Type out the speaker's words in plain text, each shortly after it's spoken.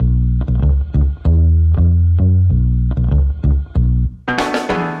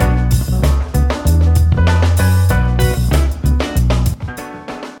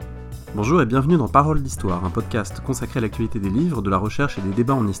Bonjour et bienvenue dans Paroles d'Histoire, un podcast consacré à l'actualité des livres, de la recherche et des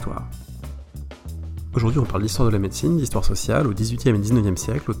débats en histoire. Aujourd'hui, on parle d'histoire de la médecine, d'histoire sociale au XVIIIe et XIXe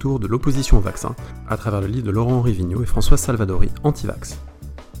siècle autour de l'opposition au vaccin, à travers le livre de Laurent-Henri Vigneault et Françoise Salvadori, Antivax.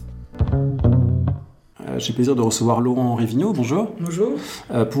 J'ai le plaisir de recevoir Laurent-Henri Vigneault, bonjour. Bonjour.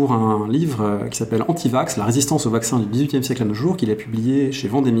 Pour un livre qui s'appelle Antivax, la résistance au vaccin du XVIIIe siècle à nos jours, qu'il a publié chez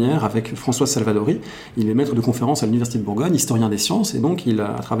Vendémiaire avec Françoise Salvadori. Il est maître de conférence à l'Université de Bourgogne, historien des sciences, et donc il a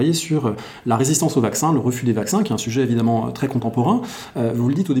travaillé sur la résistance au vaccin, le refus des vaccins, qui est un sujet évidemment très contemporain. Vous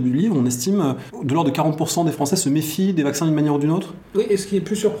le dites au début du livre, on estime de l'ordre de 40% des Français se méfient des vaccins d'une manière ou d'une autre. Oui, et ce qui est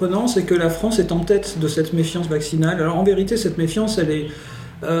plus surprenant, c'est que la France est en tête de cette méfiance vaccinale. Alors en vérité, cette méfiance,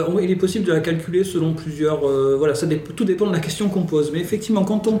 il est possible de la calculer selon plusieurs... tout dépend de la question qu'on pose. Mais effectivement,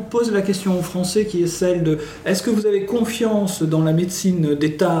 quand on pose la question aux Français, qui est celle de « Est-ce que vous avez confiance dans la médecine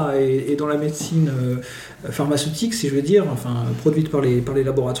d'État et dans la médecine pharmaceutique, si je veux dire, produite par les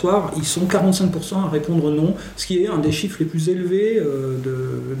laboratoires », ils sont 45% à répondre non, ce qui est un des chiffres les plus élevés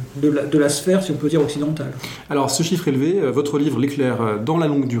de la sphère, si on peut dire, occidentale. Alors, ce chiffre élevé, votre livre l'éclaire dans la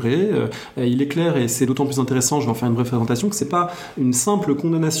longue durée. Il éclaire, et c'est d'autant plus intéressant, je vais en faire une brève présentation, que c'est pas une simple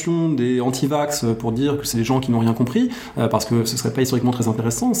condamnation des anti-vax pour dire que c'est des gens qui n'ont rien compris, parce que ce serait pas historiquement très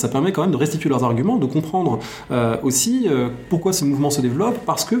intéressant. Ça permet quand même de restituer leurs arguments, de comprendre aussi pourquoi ce mouvement se développe,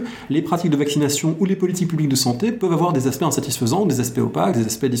 parce que les pratiques de vaccination ou les politiques publiques de santé peuvent avoir des aspects insatisfaisants, des aspects opaques, des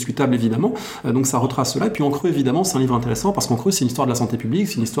aspects discutables évidemment. Donc ça retrace cela. Et puis en creux, évidemment, c'est un livre intéressant parce qu'en creux, c'est une histoire de la santé publique,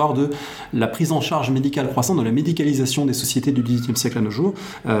 c'est une histoire de la prise en charge médicale croissante, de la médicalisation des sociétés du XVIIIe siècle à nos jours,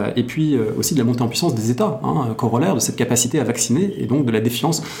 et puis aussi de la montée en puissance des États, corollaire de cette capacité à vacciner et donc de la défiance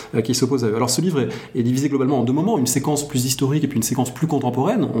qui s'oppose à eux. Alors ce livre est divisé globalement en deux moments, une séquence plus historique et puis une séquence plus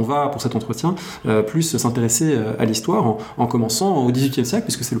contemporaine. On va, pour cet entretien, plus s'intéresser à l'histoire en commençant au XVIIIe siècle,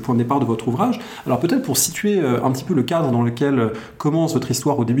 puisque c'est le point de départ de votre ouvrage. Alors peut-être pour situer un petit peu le cadre dans lequel commence votre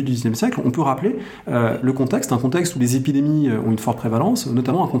histoire au début du XIXe siècle, on peut rappeler le contexte, un contexte où les épidémies ont une forte prévalence,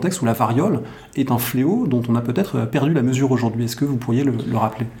 notamment un contexte où la variole est un fléau dont on a peut-être perdu la mesure aujourd'hui. Est-ce que vous pourriez le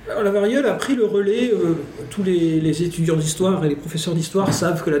rappeler ? Alors, la variole a pris le relais. Tous les étudiants d'histoire et les professeurs d'histoire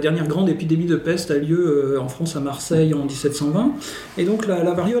savent que la dernière grande épidémie de peste a lieu en France à Marseille en 1720. Et donc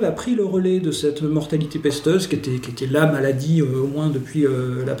la variole a pris le relais de cette mortalité pesteuse qui était la maladie au moins depuis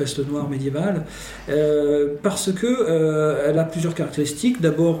la peste noire médiévale, parce que elle a plusieurs caractéristiques.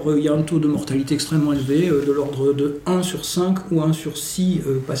 D'abord, il y a un taux de mortalité extrêmement élevé, de l'ordre de 1 sur 5 ou 1 sur 6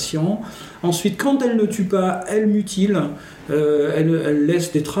 patients. Ensuite, quand elle ne tue pas, elle mutile. Elle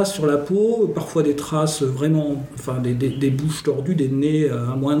laisse des traces sur la peau, parfois des traces vraiment, des bouches tordues, des nez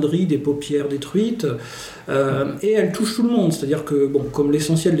amoindris, des paupières détruites, et elle touche tout le monde. C'est-à-dire que, comme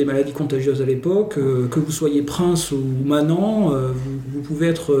l'essentiel des maladies contagieuses à l'époque, que vous soyez prince ou manant, vous pouvez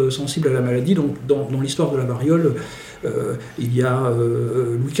être sensible à la maladie. Donc, dans l'histoire de la variole, il y a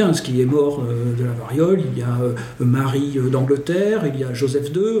Louis XV qui est mort de la variole, il y a Marie d'Angleterre, il y a Joseph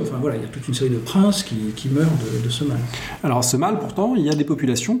II, il y a toute une série de princes qui meurent de ce mal. Alors ce mal, pourtant, il y a des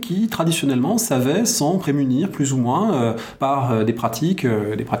populations qui traditionnellement savaient s'en prémunir plus ou moins par des pratiques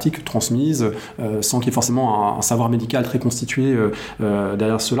transmises sans qu'il y ait forcément un savoir médical très constitué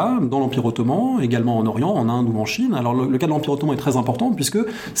derrière cela, dans l'Empire ottoman, également en Orient, en Inde ou en Chine. Alors le cas de l'Empire ottoman est très important puisque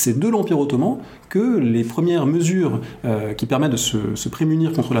c'est de l'Empire ottoman que les premières mesures qui permettent de se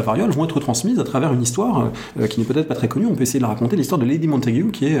prémunir contre la variole vont être transmises à travers une histoire qui n'est peut-être pas très connue. On peut essayer de la raconter, l'histoire de Lady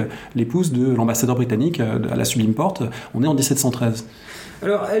Montagu, qui est l'épouse de l'ambassadeur britannique à la Sublime Porte. On est en 1713.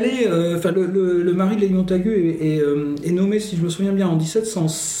 Alors, elle est, le mari de Lady Montagu est nommé, si je me souviens bien, en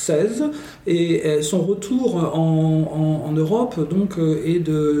 1716, et son retour en Europe donc est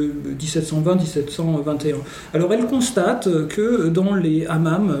de 1720-1721. Alors, elle constate que dans les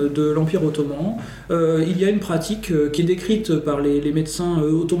hammams de l'Empire ottoman, il y a une pratique qui est décrite par les médecins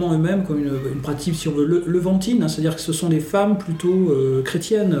ottomans eux-mêmes comme une pratique, si on veut, levantine, c'est-à-dire que ce sont des femmes plutôt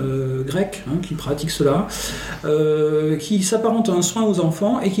chrétiennes, grecques, qui pratiquent cela, qui s'apparentent à un soin aux enfants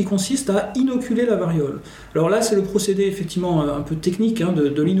et qui consiste à inoculer la variole. Alors là, c'est le procédé effectivement un peu technique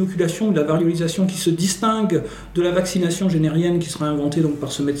de l'inoculation, de la variolisation qui se distingue de la vaccination générienne qui sera inventée donc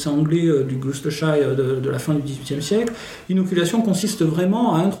par ce médecin anglais du Gloucestershire de la fin du XVIIIe siècle. L'inoculation consiste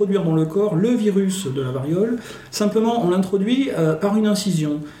vraiment à introduire dans le corps le virus de la variole. Simplement, on l'introduit par une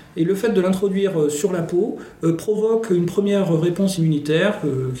incision. Et le fait de l'introduire sur la peau provoque une première réponse immunitaire,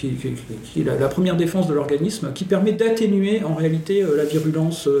 qui est la première défense de l'organisme, qui permet d'atténuer en réalité la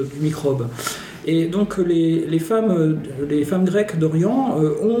virulence du microbe. Et donc les femmes grecques d'Orient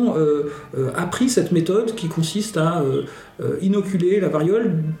ont appris cette méthode qui consiste à inoculer la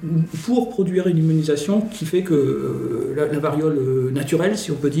variole pour produire une immunisation qui fait que la variole naturelle,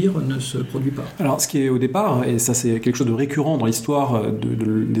 si on peut dire, ne se produit pas. Alors, ce qui est au départ, et ça c'est quelque chose de récurrent dans l'histoire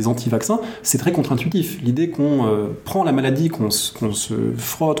des anti-vaccins, c'est très contre-intuitif. L'idée qu'on prend la maladie, qu'on se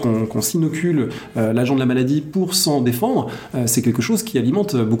frotte, qu'on s'inocule l'agent de la maladie pour s'en défendre, c'est quelque chose qui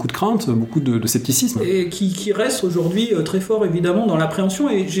alimente beaucoup de craintes, beaucoup de scepticisme. Et qui reste aujourd'hui très fort évidemment dans l'appréhension,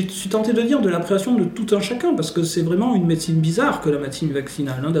 et je suis tenté de dire de l'appréhension de tout un chacun, parce que c'est vraiment une médecine bizarre que la médecine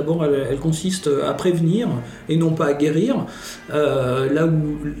vaccinale. D'abord, elle consiste à prévenir et non pas à guérir, là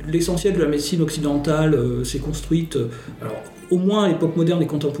où l'essentiel de la médecine occidentale s'est construite, alors, au moins à l'époque moderne et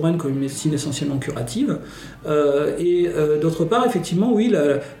contemporaine, comme une médecine essentiellement curative. Et d'autre part, effectivement, oui,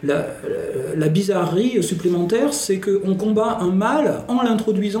 la bizarrerie supplémentaire, c'est qu'on combat un mal en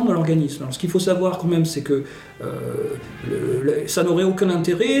l'introduisant dans l'organisme. Alors, ce qu'il faut savoir quand même, c'est que ça n'aurait aucun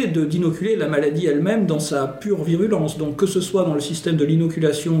intérêt d'inoculer la maladie elle-même dans sa pure virulence. Donc, que ce soit dans le système de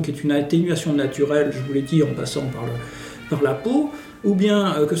l'inoculation, qui est une atténuation naturelle, je vous l'ai dit, en passant par la peau, ou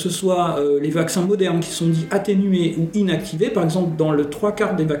bien que ce soit les vaccins modernes qui sont dits atténués ou inactivés. Par exemple, dans le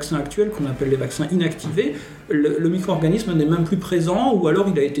 3/4 des vaccins actuels, qu'on appelle les vaccins inactivés, le micro-organisme n'est même plus présent, ou alors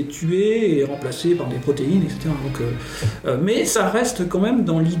il a été tué et remplacé par des protéines, etc. Donc, mais ça reste quand même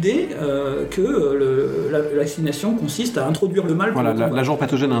dans l'idée que la vaccination consiste à introduire le mal. Voilà, l'agent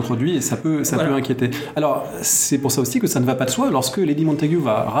pathogène introduit, et ça peut inquiéter. Alors, c'est pour ça aussi que ça ne va pas de soi. Lorsque Lady Montagu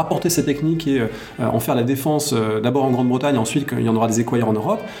va rapporter ces techniques et en faire la défense, d'abord en Grande-Bretagne, ensuite qu'il y en aura des équaux en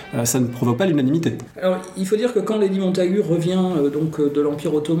Europe, ça ne provoque pas l'unanimité. Alors, il faut dire que quand Lady Montagu revient donc de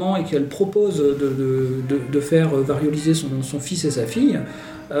l'Empire ottoman et qu'elle propose de faire varioliser son fils et sa fille,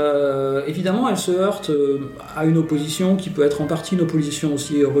 évidemment, elle se heurte à une opposition qui peut être en partie une opposition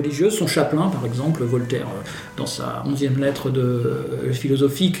aussi religieuse. Son chapelain, par exemple, Voltaire, dans sa 11e lettre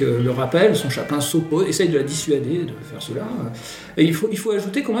philosophique, le rappelle, son chapelain essaye de la dissuader de faire cela. Et il faut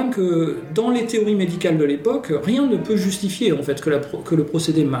ajouter quand même que dans les théories médicales de l'époque, rien ne peut justifier en fait que le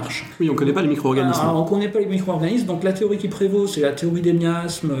procédé marche. Oui, on ne connaît pas les micro-organismes. Alors, on ne connaît pas les micro-organismes, donc la théorie qui prévaut, c'est la théorie des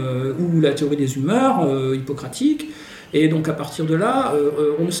miasmes ou la théorie des humeurs hippocratique. Et donc à partir de là,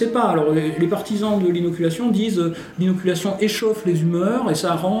 on ne sait pas. Alors les partisans de l'inoculation disent l'inoculation échauffe les humeurs et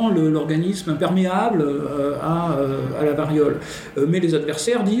ça rend l'organisme imperméable à la variole. Mais les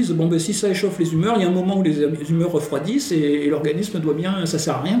adversaires disent si ça échauffe les humeurs, il y a un moment où les humeurs refroidissent et l'organisme doit bien, ça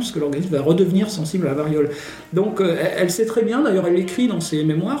sert à rien parce que l'organisme va redevenir sensible à la variole. Donc elle sait très bien, d'ailleurs elle écrit dans ses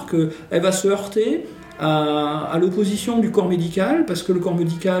mémoires qu'elle va se heurter à l'opposition du corps médical, parce que le corps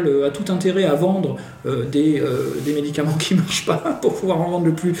médical a tout intérêt à vendre des médicaments qui ne marchent pas pour pouvoir en vendre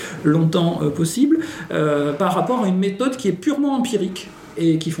le plus longtemps possible, par rapport à une méthode qui est purement empirique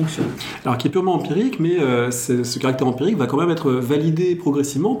et qui fonctionne. Alors qui est purement empirique, mais ce caractère empirique va quand même être validé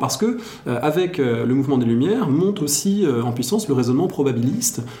progressivement parce que avec le mouvement des Lumières monte aussi en puissance le raisonnement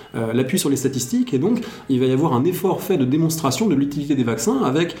probabiliste, l'appui sur les statistiques, et donc il va y avoir un effort fait de démonstration de l'utilité des vaccins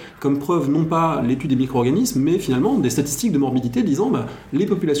avec comme preuve non pas l'étude des micro-organismes, mais finalement des statistiques de morbidité disant les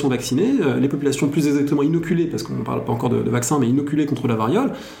populations vaccinées, les populations plus exactement inoculées, parce qu'on ne parle pas encore de vaccins, mais inoculées contre la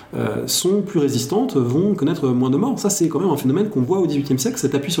variole, sont plus résistantes, vont connaître moins de morts. Ça c'est quand même un phénomène qu'on voit au XVIIIe siècle,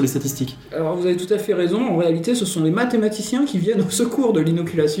 cet appui sur les statistiques. Alors vous avez tout à fait raison, en réalité ce sont les mathématiciens qui viennent au secours de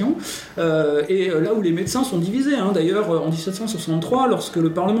l'inoculation, et là où les médecins sont divisés. D'ailleurs en 1763, lorsque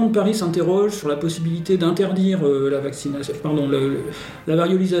le Parlement de Paris s'interroge sur la possibilité d'interdire la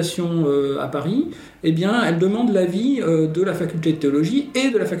variolisation à Paris, eh bien elle demande l'avis de la faculté de théologie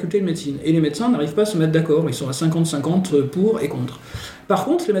et de la faculté de médecine. Et les médecins n'arrivent pas à se mettre d'accord, ils sont à 50-50 pour et contre. Par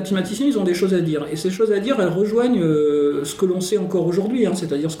contre, les mathématiciens, ils ont des choses à dire. Et ces choses à dire, elles rejoignent ce que l'on sait encore aujourd'hui,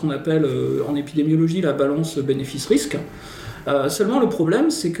 c'est-à-dire ce qu'on appelle en épidémiologie la balance bénéfice-risque. Seulement le problème,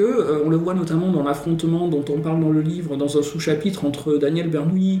 c'est que on le voit notamment dans l'affrontement dont on parle dans le livre, dans un sous-chapitre entre Daniel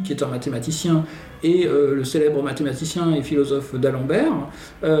Bernoulli, qui est un mathématicien, et le célèbre mathématicien et philosophe d'Alembert.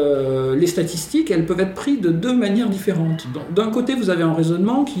 Les statistiques, elles peuvent être prises de deux manières différentes. D'un côté, vous avez un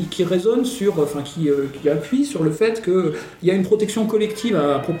raisonnement qui raisonne qui appuie sur le fait qu'il y a une protection collective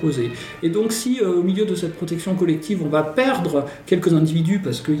à proposer. Et donc, si au milieu de cette protection collective, on va perdre quelques individus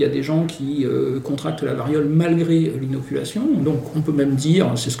parce qu'il y a des gens qui contractent la variole malgré l'inoculation, donc on peut même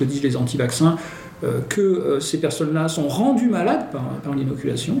dire, c'est ce que disent les anti-vaccins, que ces personnes-là sont rendues malades par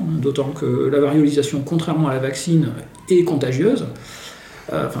l'inoculation, d'autant que la variolisation, contrairement à la vaccine, est contagieuse,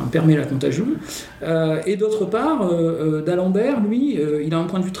 permet la contagion. Et d'autre part, d'Alembert, lui, il a un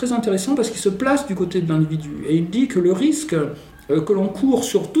point de vue très intéressant parce qu'il se place du côté de l'individu. Et il dit que le risque que l'on court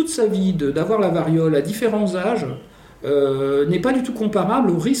sur toute sa vie d'avoir la variole à différents âges n'est pas du tout comparable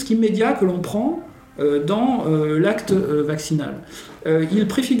au risque immédiat que l'on prend dans l'acte vaccinal. Il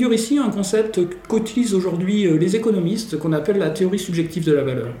préfigure ici un concept qu'utilisent aujourd'hui les économistes, qu'on appelle la théorie subjective de la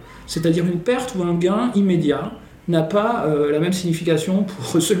valeur. C'est-à-dire une perte ou un gain immédiat n'a pas la même signification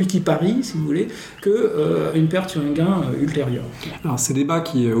pour celui qui parie, si vous voulez, qu'une perte ou un gain ultérieur. Alors ces débats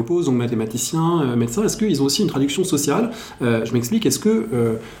qui opposent donc mathématiciens, médecins, est-ce qu'ils ont aussi une traduction sociale ? Je m'explique, est-ce que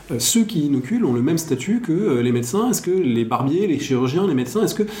ceux qui inoculent ont le même statut que les médecins ? Est-ce que les barbiers, les chirurgiens, les médecins,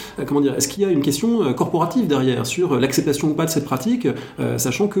 est-ce qu'il y a une question corporative derrière sur l'acceptation ou pas de cette pratique,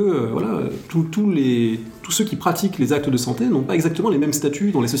 sachant que tous ceux qui pratiquent les actes de santé n'ont pas exactement les mêmes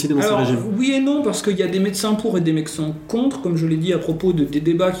statuts dans les sociétés dans ces régimes. Oui et non, parce qu'il y a des médecins pour et des médecins contre, comme je l'ai dit à propos des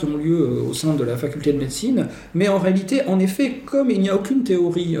débats qui ont lieu au sein de la faculté de médecine, mais en réalité, en effet, comme il n'y a aucune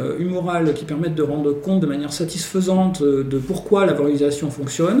théorie humorale qui permette de rendre compte de manière satisfaisante de pourquoi la valorisation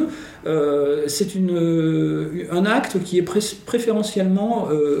fonctionne, c'est un acte qui est préférentiellement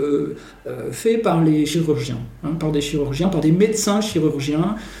fait par les chirurgiens, par des médecins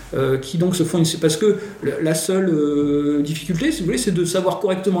chirurgiens qui donc se font... Parce que la seule difficulté, si vous voulez, c'est de savoir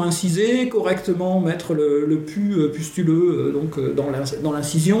correctement inciser, correctement mettre le pus pustuleux dans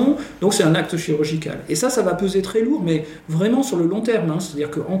l'incision, donc c'est un acte chirurgical. Et ça va peser très lourd, mais vraiment sur le long terme,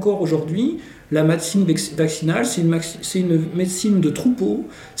 c'est-à-dire qu'encore aujourd'hui, la médecine vaccinale, c'est une médecine de troupeau,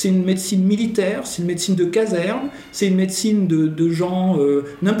 c'est une médecine militaire, c'est une médecine de caserne, c'est une médecine de gens...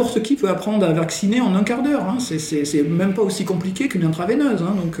 n'importe qui peut apprendre à vacciner en un quart d'heure. C'est même pas aussi compliqué qu'une intraveineuse.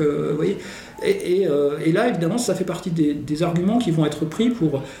 Donc, vous voyez... Et là, évidemment, ça fait partie des arguments qui vont être pris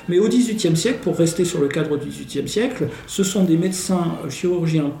pour... Mais au XVIIIe siècle, pour rester sur le cadre du XVIIIe siècle, ce sont des médecins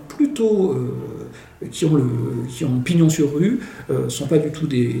chirurgiens plutôt... qui ont pignon sur rue, sont pas du tout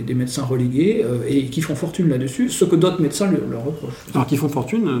des médecins relégués et qui font fortune là-dessus, ce que d'autres médecins leur reprochent. Alors qu'ils font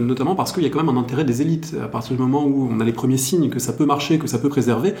fortune, notamment parce qu'il y a quand même un intérêt des élites. À partir du moment où on a les premiers signes que ça peut marcher, que ça peut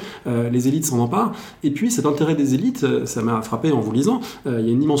préserver, les élites s'en emparent. Et puis cet intérêt des élites, ça m'a frappé en vous lisant, il y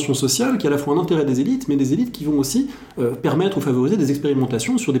a une dimension sociale qui est à la fois un intérêt des élites, mais des élites qui vont aussi permettre ou favoriser des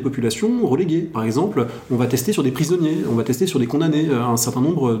expérimentations sur des populations reléguées. Par exemple, on va tester sur des prisonniers, on va tester sur des condamnés, un certain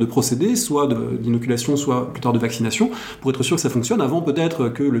nombre de procédés, soit d'inoculation, soit plus tard de vaccination, pour être sûr que ça fonctionne. Avant peut-être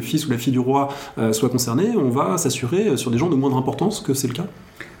que le fils ou la fille du roi soit concerné, on va s'assurer sur des gens de moindre importance que c'est le cas.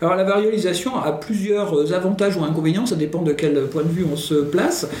 Alors la variolisation a plusieurs avantages ou inconvénients, ça dépend de quel point de vue on se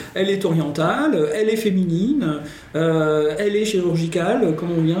place. Elle est orientale, elle est féminine, elle est chirurgicale, comme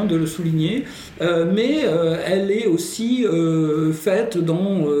on vient de le souligner, mais elle est aussi faite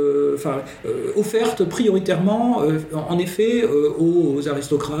offerte prioritairement, en effet, aux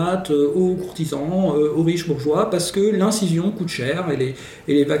aristocrates, aux courtisans, aux riches bourgeois, parce que l'incision coûte cher et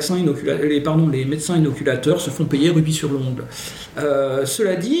les médecins inoculateurs se font payer rubis sur l'ongle.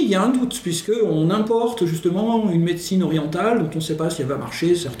 Cela dit, il y a un doute, puisqu'on importe justement une médecine orientale dont on ne sait pas si elle va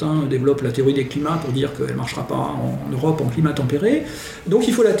marcher. Certains développent la théorie des climats pour dire qu'elle ne marchera pas en Europe en climat tempéré. Donc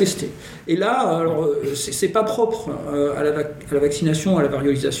il faut la tester. Et là, alors, c'est pas propre à la vaccination, à la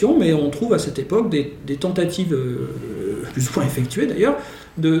variolisation, mais on trouve à cette époque des tentatives, plus ou moins effectuées d'ailleurs,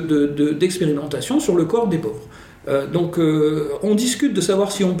 d'expérimentation sur le corps des pauvres. Donc on discute de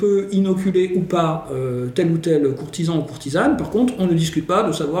savoir si on peut inoculer ou pas tel ou tel courtisan ou courtisane. Par contre, on ne discute pas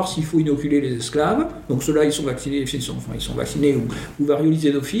de savoir s'il faut inoculer les esclaves. Donc ceux-là, ils sont vaccinés, ils sont vaccinés ou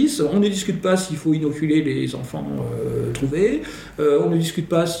variolisés d'office. On ne discute pas s'il faut inoculer les enfants trouvés. On ne discute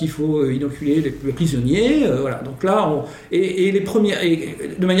pas s'il faut inoculer les prisonniers. Voilà. Donc là,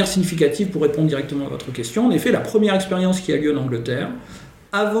 de manière significative, pour répondre directement à votre question, en effet, la première expérience qui a lieu en Angleterre,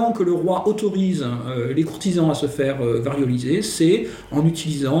 avant que le roi autorise les courtisans à se faire varioliser, c'est en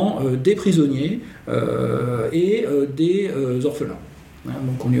utilisant des prisonniers et des orphelins.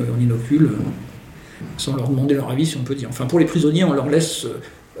 Donc on inocule sans leur demander leur avis, si on peut dire. Enfin, pour les prisonniers, on leur laisse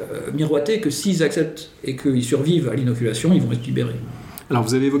miroiter que s'ils acceptent et qu'ils survivent à l'inoculation, ils vont être libérés. Alors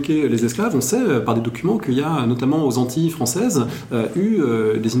vous avez évoqué les esclaves, on sait par des documents qu'il y a notamment aux Antilles françaises eu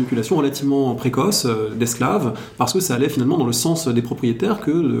des inoculations relativement précoces d'esclaves, parce que ça allait finalement dans le sens des propriétaires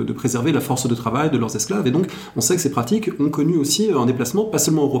que de préserver la force de travail de leurs esclaves, et donc on sait que ces pratiques ont connu aussi un déplacement pas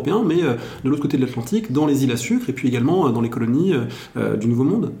seulement européen, mais de l'autre côté de l'Atlantique, dans les îles à sucre, et puis également dans les colonies du Nouveau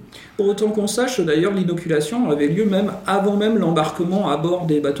Monde. Pour autant qu'on sache, d'ailleurs, l'inoculation avait lieu même avant même l'embarquement à bord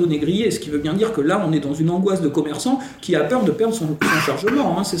des bateaux négriers, ce qui veut bien dire que là on est dans une angoisse de commerçant qui a peur de perdre son chargeur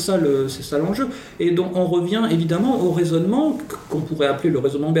largement, hein, c'est ça l'enjeu. Et donc on revient évidemment au raisonnement qu'on pourrait appeler le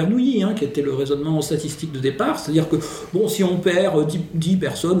raisonnement Bernoulli, hein, qui était le raisonnement statistique de départ, c'est-à-dire que bon, si on perd 10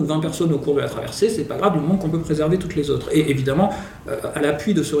 personnes ou 20 personnes au cours de la traversée, c'est pas grave du moment qu'on peut préserver toutes les autres. Et évidemment, à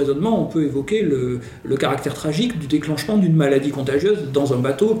l'appui de ce raisonnement, on peut évoquer le caractère tragique du déclenchement d'une maladie contagieuse dans un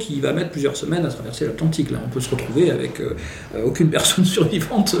bateau qui va mettre plusieurs semaines à traverser l'Atlantique. Là, on peut se retrouver avec aucune personne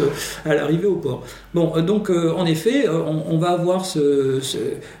survivante à l'arrivée au port. Bon, donc en effet, on va avoir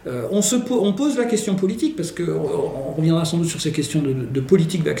on pose la question politique, parce qu'on reviendra sans doute sur ces questions de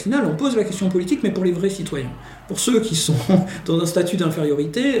politique vaccinale, on pose la question politique, mais pour les vrais citoyens. Pour ceux qui sont dans un statut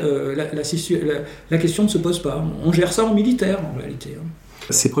d'infériorité, la question ne se pose pas. On gère ça en militaire, en réalité.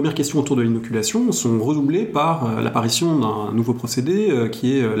 Ces premières questions autour de l'inoculation sont redoublées par l'apparition d'un nouveau procédé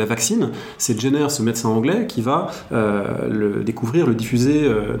qui est la vaccine. C'est Jenner, ce médecin anglais, qui va le découvrir, le diffuser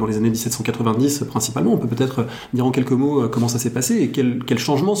dans les années 1790 principalement. On peut peut-être dire en quelques mots comment ça s'est passé et quel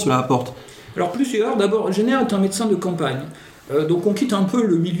changement cela apporte. Alors plusieurs. D'abord, Jenner est un médecin de campagne. Donc on quitte un peu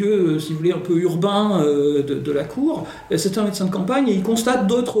le milieu, si vous voulez, un peu urbain de la cour. C'est un médecin de campagne et il constate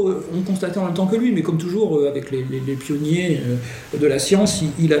d'autres, on constatait en même temps que lui, mais comme toujours avec les pionniers de la science,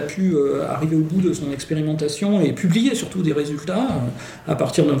 il a pu arriver au bout de son expérimentation et publier surtout des résultats à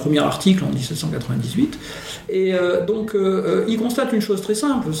partir d'un premier article en 1798. Et donc il constate une chose très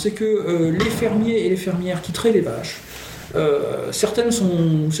simple, c'est que les fermiers et les fermières qui traient les vaches, certains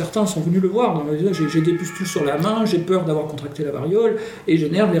sont venus le voir dans le disant j'ai des pustules sur la main, j'ai peur d'avoir contracté la variole, et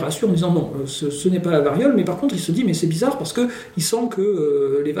Jenner les rassure en disant non, ce n'est pas la variole, mais par contre il se dit mais c'est bizarre parce qu'il sent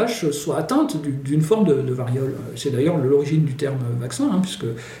que les vaches soient atteintes d'une forme de variole. C'est d'ailleurs l'origine du terme vaccin, hein,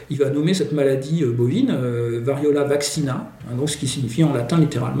 puisqu'il va nommer cette maladie bovine variola vaccina, hein, donc ce qui signifie en latin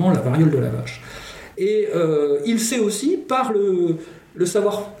littéralement la variole de la vache. Et il sait aussi par le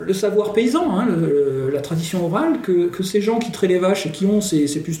savoir paysan, hein, la tradition orale, que ces gens qui traient les vaches et qui ont ces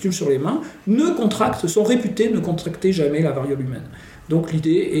pustules sur les mains sont réputés ne contracter jamais la variole humaine. Donc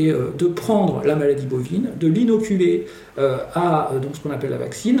l'idée est de prendre la maladie bovine, de l'inoculer à donc ce qu'on appelle la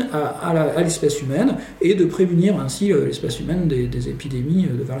vaccine, à l'espèce humaine, et de prémunir ainsi l'espèce humaine des épidémies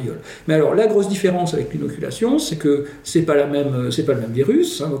de variole. Mais alors la grosse différence avec l'inoculation, c'est que c'est pas le même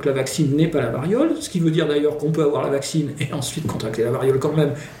virus, hein, donc la vaccine n'est pas la variole, ce qui veut dire d'ailleurs qu'on peut avoir la vaccine et ensuite contracter la variole quand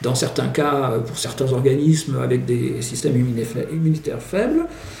même, dans certains cas, pour certains organismes avec des systèmes immunitaires faibles.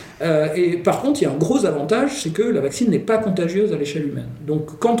 Et par contre, il y a un gros avantage, c'est que la vaccine n'est pas contagieuse à l'échelle humaine.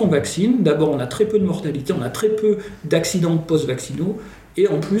 Donc quand on vaccine, d'abord on a très peu de mortalité, on a très peu d'accidents post-vaccinaux, et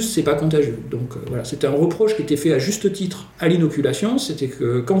en plus c'est pas contagieux. Donc voilà, c'était un reproche qui était fait à juste titre à l'inoculation, c'était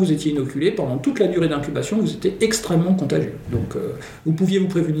que quand vous étiez inoculé, pendant toute la durée d'incubation, vous étiez extrêmement contagieux. Donc vous pouviez vous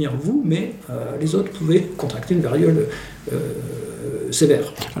prévenir vous, mais les autres pouvaient contracter une variole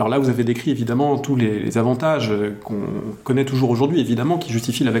sévère. Alors là, vous avez décrit évidemment tous les avantages qu'on connaît toujours aujourd'hui, évidemment, qui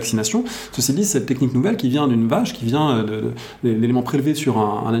justifient la vaccination. Ceci dit, cette technique nouvelle qui vient d'une vache, qui vient d'éléments prélevés sur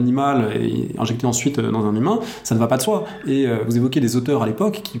un animal et injectés ensuite dans un humain, ça ne va pas de soi. Et vous évoquez des auteurs à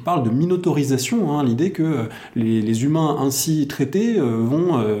l'époque qui parlent de minotorisation, hein, l'idée que les humains ainsi traités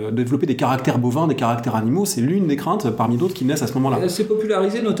vont développer des caractères bovins, des caractères animaux. C'est l'une des craintes parmi d'autres qui naissent à ce moment-là. C'est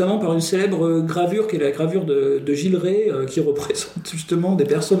popularisé notamment par une célèbre gravure qui est la gravure de Gilles Rey, qui représente justement des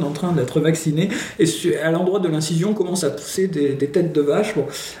personnes en train d'être vaccinées, et à l'endroit de l'incision commence à pousser des têtes de vache. Bon.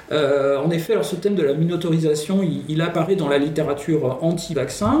 En effet, alors ce thème de la minotorisation, il apparaît dans la littérature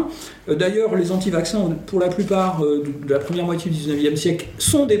anti-vaccin. D'ailleurs, les anti-vaccins, pour la plupart de la première moitié du 19e siècle,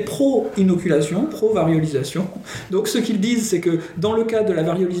 sont des pro-inoculation, pro-variolisation. Donc ce qu'ils disent, c'est que dans le cas de la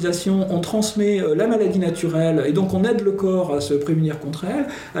variolisation, on transmet la maladie naturelle, et donc on aide le corps à se prémunir contre elle,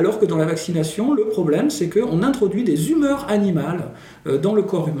 alors que dans la vaccination, le problème, c'est qu'on introduit des humeurs animales dans le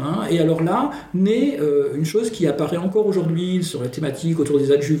corps humain, et alors là naît une chose qui apparaît encore aujourd'hui sur la thématique autour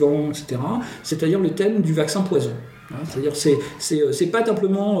des adjuvants, etc., c'est-à-dire le thème du vaccin poison. C'est-à-dire c'est pas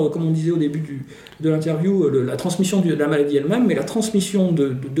simplement, comme on disait au début de l'interview, la transmission de la maladie elle-même, mais la transmission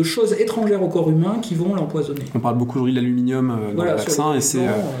de choses étrangères au corps humain qui vont l'empoisonner. On parle beaucoup aujourd'hui de l'aluminium dans le vaccin, et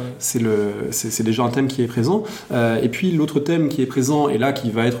c'est déjà un thème qui est présent. Et puis l'autre thème qui est présent, et là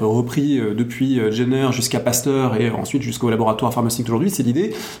qui va être repris depuis Jenner jusqu'à Pasteur et ensuite jusqu'au laboratoire pharmaceutique aujourd'hui, c'est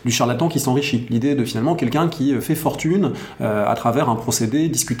l'idée du charlatan qui s'enrichit. L'idée de finalement quelqu'un qui fait fortune à travers un procédé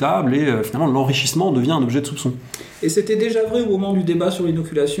discutable, et finalement l'enrichissement devient un objet de soupçon. Et c'était déjà vrai au moment du débat sur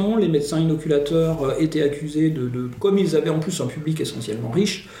l'inoculation. Les médecins inoculateurs étaient accusés comme ils avaient en plus un public essentiellement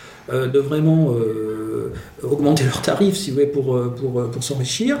riche, de vraiment augmenter leurs tarifs, si vous voulez, pour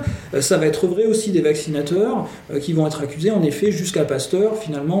s'enrichir. Ça va être vrai aussi des vaccinateurs qui vont être accusés, en effet, jusqu'à Pasteur,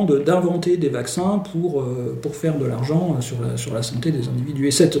 finalement, d'inventer des vaccins pour faire de l'argent sur la santé des individus.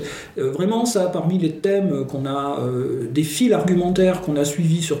 Et vraiment, ça, parmi les thèmes qu'on a, des fils argumentaires qu'on a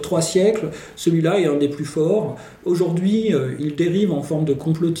suivis sur 3 siècles, celui-là est un des plus forts. Aujourd'hui, il dérive en forme de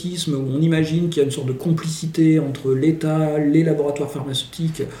complotisme où on imagine qu'il y a une sorte de complicité entre l'État, les laboratoires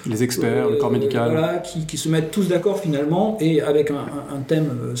pharmaceutiques, les experts, le corps médical, voilà, qui se mettent tous d'accord finalement, et avec un thème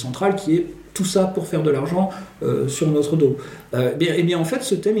central qui est tout ça pour faire de l'argent sur notre dos. Et bien en fait,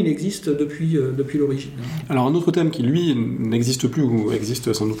 ce thème, il existe depuis l'origine. Alors un autre thème qui, lui, n'existe plus ou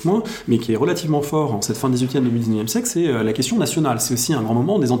existe sans doute moins, mais qui est relativement fort en cette fin 18e, début 19e siècle, c'est la question nationale. C'est aussi un grand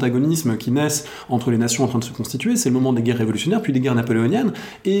moment des antagonismes qui naissent entre les nations en train de se constituer. C'est le moment des guerres révolutionnaires, puis des guerres napoléoniennes.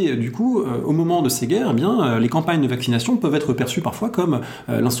 Et du coup, au moment de ces guerres, eh bien, les campagnes de vaccination peuvent être perçues parfois comme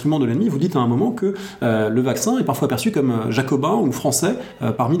l'instrument de l'ennemi. Vous dites à un moment que le vaccin est parfois perçu comme jacobin ou français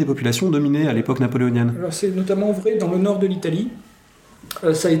parmi des populations dominées à l'époque napoléonienne. Alors c'est notamment vrai dans le nord de l'Italie.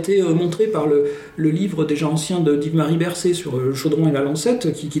 Ça a été montré par le livre déjà ancien d'Yves-Marie Bercé sur le chaudron et la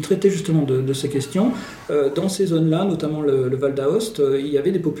lancette, qui traitait justement de ces questions. Dans ces zones-là, notamment le Val d'Aoste, il y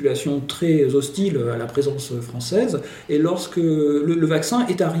avait des populations très hostiles à la présence française. Et lorsque le vaccin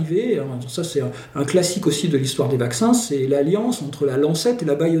est arrivé, ça c'est un classique aussi de l'histoire des vaccins, c'est l'alliance entre la lancette et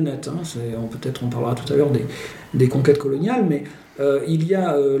la baïonnette. Peut-être on parlera tout à l'heure des conquêtes coloniales, mais il y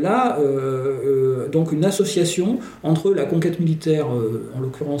a là donc une association entre la conquête militaire, en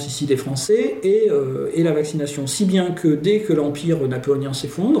l'occurrence ici des Français, et la vaccination. Si bien que dès que l'empire napoléonien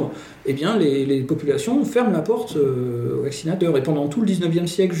s'effondre, eh bien les populations ferment la porte aux vaccinateurs. Et pendant tout le 19e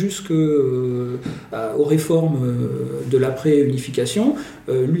siècle jusqu'aux réformes de l'après-unification,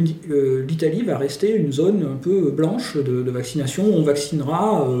 l'Italie va rester une zone un peu blanche de vaccination, où on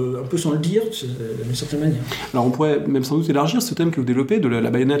vaccinera un peu sans le dire, d'une certaine manière. Alors on pourrait même sans doute élargir ce thème que vous développez, de la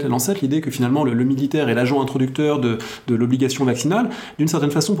baïonnette, la lancette, l'idée que finalement le militaire est l'agent introducteur de l'obligation vaccinale. D'une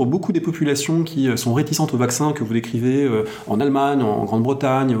certaine façon, pour beaucoup des populations qui sont réticentes au vaccin, que vous décrivez en Allemagne, en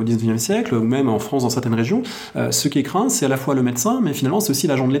Grande-Bretagne, au 19e siècle, ou même en France dans certaines régions, ce qui est craint, c'est à la fois le médecin, mais finalement c'est aussi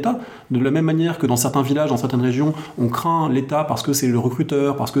l'agent de l'État. De la même manière que dans certains villages, dans certaines régions, on craint l'État parce que c'est le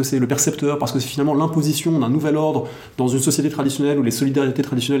recruteur, parce que c'est le percepteur, parce que c'est finalement l'imposition d'un nouvel ordre dans une société traditionnelle où les solidarités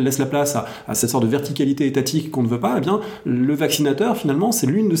traditionnelles laissent la place à cette sorte de verticalité étatique qu'on ne veut pas. Eh bien, le vaccinateur, finalement, c'est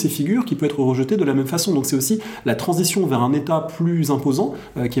l'une de ces figures qui peut être rejetée de la même façon. Donc c'est aussi la transition vers un État plus imposant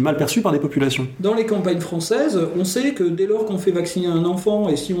qui est mal perçue par des populations. Dans les campagnes françaises, on sait que dès lors qu'on fait vacciner un enfant,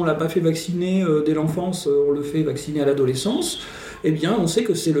 et si on ne l'a pas fait vacciner dès l'enfance, on le fait vacciner à l'adolescence, eh bien, on sait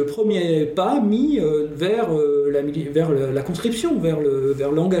que c'est le premier pas mis vers la conscription, vers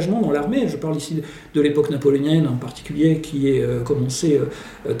l'engagement dans l'armée. Je parle ici de l'époque napoléonienne en particulier, qui est, comme on sait,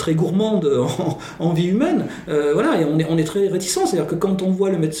 très gourmande en vie humaine. Voilà, et on est très réticents. C'est-à-dire que quand on voit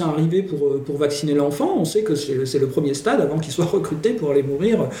le médecin arriver pour vacciner l'enfant, on sait que c'est le premier stade avant qu'il soit recruté pour aller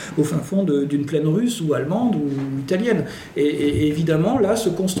mourir au fin fond d'une plaine russe ou allemande ou italienne. Et évidemment, là se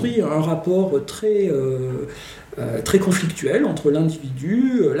construit un rapport très conflictuel entre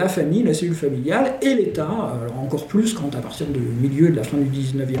l'individu, la famille, la cellule familiale et l'État. Alors encore plus quand, à partir du milieu de la fin du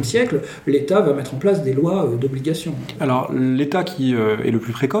 19e siècle, l'État va mettre en place des lois d'obligation. Alors l'État qui est le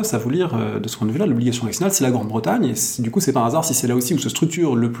plus précoce à vous lire de ce point de vue-là, l'obligation vaccinale, c'est la Grande-Bretagne, et du coup c'est par hasard si c'est là aussi où se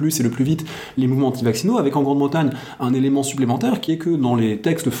structurent le plus et le plus vite les mouvements anti-vaccinaux, avec en Grande-Bretagne un élément supplémentaire qui est que dans les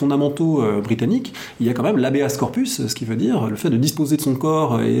textes fondamentaux britanniques, il y a quand même l'habeas corpus, ce qui veut dire le fait de disposer de son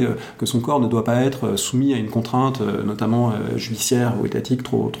corps et que son corps ne doit pas être soumis à une contrainte notamment judiciaire ou étatique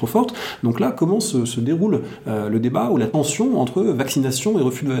trop forte. Donc là, comment se déroule le débat ou la tension entre vaccination et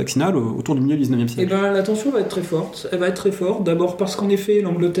refus vaccinal autour du milieu du 19e siècle? Eh bien, la tension va être très forte. Elle va être très forte, d'abord parce qu'en effet,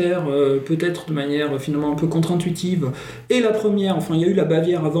 l'Angleterre, peut-être de manière finalement un peu contre-intuitive, est la première, enfin il y a eu la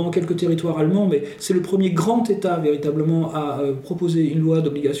Bavière avant, quelques territoires allemands, mais c'est le premier grand État véritablement à proposer une loi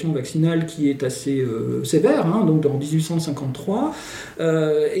d'obligation vaccinale qui est assez sévère, donc en 1853,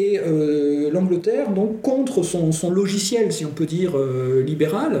 et l'Angleterre, donc contre son logiciel, si on peut dire,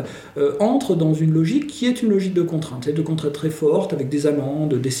 libéral, entre dans une logique qui est une logique de contrainte, et de contrainte très forte, avec des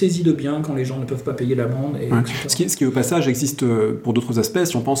amendes, des saisies de biens quand les gens ne peuvent pas payer l'amende. Et ce qui au passage existe pour d'autres aspects,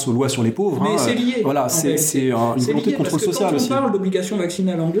 si on pense aux lois sur les pauvres. Mais c'est lié. Voilà, c'est une volonté de contrôle social aussi. Quand on parle d'obligation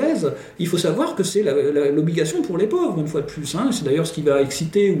vaccinale anglaise, il faut savoir que c'est l'obligation pour les pauvres, une fois de plus. C'est d'ailleurs ce qui va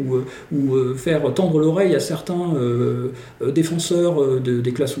exciter ou faire tendre l'oreille à certains défenseurs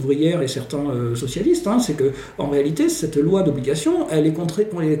des classes ouvrières et certains socialistes. C'est que en réalité, cette loi d'obligation, elle est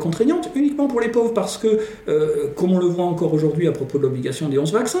contraignante uniquement pour les pauvres, parce que, comme on le voit encore aujourd'hui à propos de l'obligation des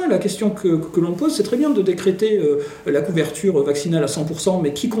 11 vaccins, la question que l'on pose, c'est très bien de décréter la couverture vaccinale à 100%,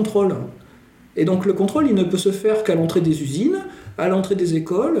 mais qui contrôle ? Et donc le contrôle, il ne peut se faire qu'à l'entrée des usines, à l'entrée des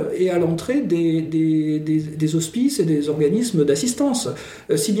écoles et à l'entrée des hospices et des organismes d'assistance.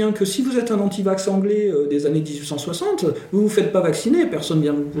 Si bien que si vous êtes un anti-vax anglais des années 1860, vous ne vous faites pas vacciner, personne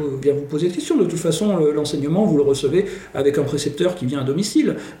ne vient vous poser de questions. De toute façon, l'enseignement, vous le recevez avec un précepteur qui vient à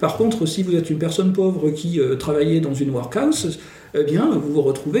domicile. Par contre, si vous êtes une personne pauvre qui travaillait dans une workhouse, eh bien, vous vous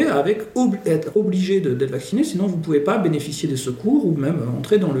retrouvez avec être obligé d'être vacciné, sinon vous ne pouvez pas bénéficier des secours ou même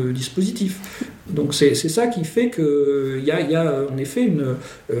entrer dans le dispositif. Donc c'est ça qui fait qu'il y a en effet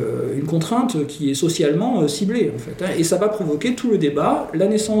une contrainte qui est socialement ciblée, en fait, hein, et ça va provoquer tout le débat. La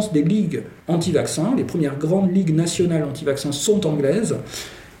naissance des ligues anti-vaccins, les premières grandes ligues nationales anti-vaccins sont anglaises.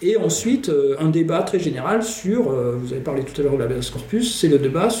 Et ensuite, un débat très général sur, vous avez parlé tout à l'heure de l'habeas corpus, c'est le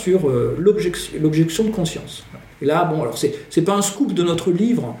débat sur l'objection de conscience. Et là, bon, alors c'est pas un scoop de notre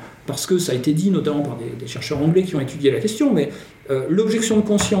livre, parce que ça a été dit notamment par des chercheurs anglais qui ont étudié la question, mais l'objection de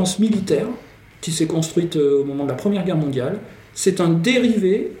conscience militaire, qui s'est construite au moment de la Première Guerre mondiale, c'est un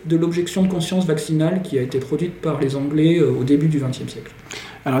dérivé de l'objection de conscience vaccinale qui a été produite par les Anglais au début du XXe siècle.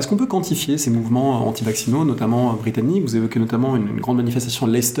 Alors, est-ce qu'on peut quantifier ces mouvements anti-vaccinaux, notamment britanniques ? Vous évoquez notamment une grande manifestation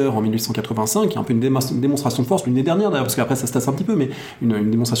de Leicester en 1885, qui est un peu une démonstration de force, l'une des dernières d'ailleurs, parce qu'après ça se tasse un petit peu, mais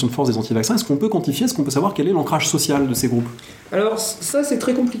une démonstration de force des anti-vaccins. Est-ce qu'on peut quantifier, est-ce qu'on peut savoir quel est l'ancrage social de ces groupes ? Alors ça, c'est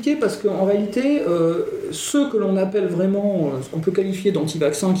très compliqué, parce qu'en réalité, ceux que l'on appelle vraiment, ce qu'on peut qualifier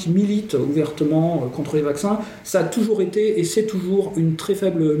d'anti-vaccins, qui militent ouvertement contre les vaccins, ça a toujours été, et c'est toujours, une très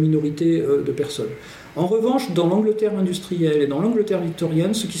faible minorité de personnes. En revanche, dans l'Angleterre industrielle et dans l'Angleterre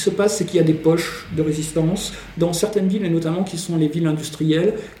victorienne, ce qui se passe, c'est qu'il y a des poches de résistance dans certaines villes, et notamment qui sont les villes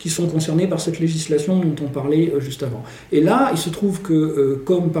industrielles, qui sont concernées par cette législation dont on parlait juste avant. Et là, il se trouve que,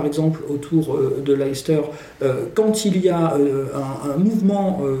 comme par exemple autour de Leicester, quand il y a un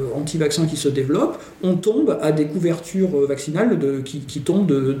mouvement anti-vaccin qui se développe, on tombe à des couvertures vaccinales qui tombent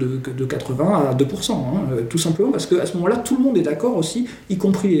de 80 à 2%, tout simplement parce qu'à ce moment-là, tout le monde est d'accord aussi, y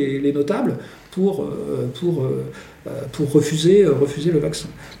compris les notables, pour refuser le vaccin.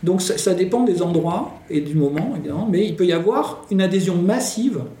 Donc ça dépend des endroits et du moment, évidemment, mais il peut y avoir une adhésion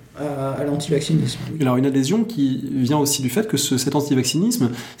massive à l'antivaccinisme. Alors une adhésion qui vient aussi du fait que cet antivaccinisme,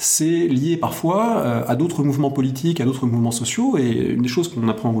 c'est lié parfois à d'autres mouvements politiques, à d'autres mouvements sociaux, et une des choses qu'on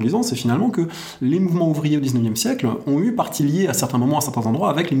apprend en vous lisant, c'est finalement que les mouvements ouvriers au XIXe siècle ont eu partie liée à certains moments, à certains endroits,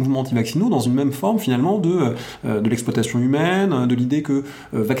 avec les mouvements antivaccinaux, dans une même forme finalement de l'exploitation humaine, de l'idée que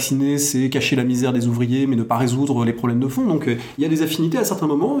vacciner c'est cacher la misère des ouvriers, mais ne pas résoudre les problèmes de fond. Donc il y a des affinités à certains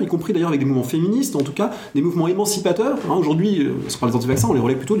moments, y compris d'ailleurs avec des mouvements féministes, en tout cas des mouvements émancipateurs. Aujourd'hui, si on parle des antivaccins, on les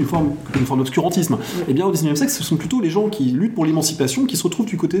relève plutôt d'une forme d'obscurantisme. Et bien au XIXe siècle, ce sont plutôt les gens qui luttent pour l'émancipation qui se retrouvent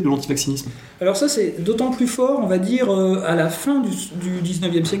du côté de l'antivaccinisme. Alors ça, c'est d'autant plus fort, on va dire, à la fin du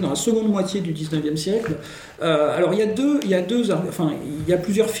XIXe siècle, dans la seconde moitié du XIXe siècle. Alors il y a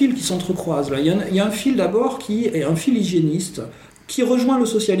plusieurs fils qui s'entrecroisent là. Il y a un fil d'abord qui est un fil hygiéniste, qui rejoint le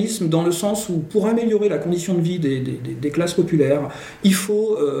socialisme dans le sens où, pour améliorer la condition de vie des classes populaires, il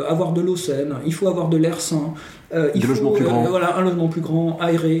faut avoir de l'eau saine, il faut avoir de l'air sain, il faut un logement plus grand,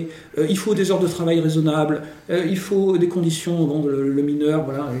 aéré, il faut des heures de travail raisonnables, il faut des conditions, le mineur,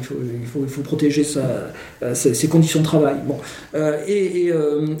 voilà, il faut protéger ses conditions de travail. Bon.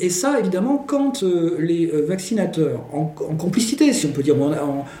 Et ça, évidemment, quand les vaccinateurs, en complicité, si on peut dire,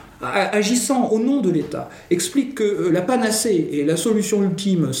 agissant au nom de l'État, explique que la panacée et la solution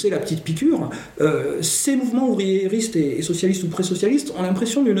ultime, c'est la petite piqûre, ces mouvements ouvriéristes et socialistes ou pré-socialistes ont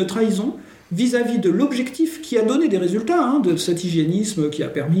l'impression d'une trahison vis-à-vis de l'objectif qui a donné des résultats, de cet hygiénisme qui a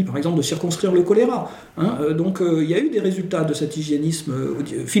permis, par exemple, de circonscrire le choléra. Donc il y a eu des résultats de cet hygiénisme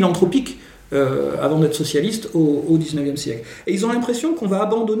philanthropique avant d'être socialiste au XIXe siècle. Et ils ont l'impression qu'on va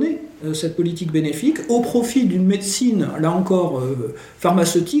abandonner cette politique bénéfique au profit d'une médecine, là encore,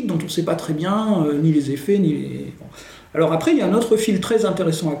 pharmaceutique, dont on ne sait pas très bien ni les effets, ni les... Bon. Alors après, il y a un autre fil très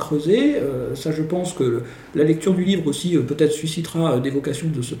intéressant à creuser, ça je pense que la lecture du livre aussi peut-être suscitera des vocations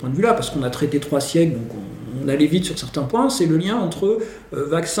de ce point de vue-là, parce qu'on a traité 3 siècles, donc on allait vite sur certains points, c'est le lien entre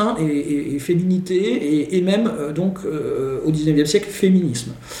vaccin et féminité, et même donc au XIXe siècle,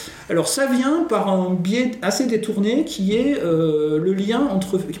 féminisme. Alors ça vient par un biais assez détourné qui est le lien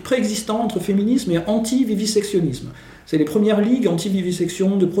préexistant entre féminisme et anti-vivisectionnisme. C'est les premières ligues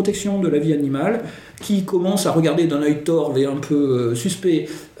anti-vivisection, de protection de la vie animale, qui commencent à regarder d'un œil torve et un peu suspect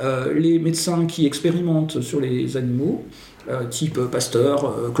les médecins qui expérimentent sur les animaux. type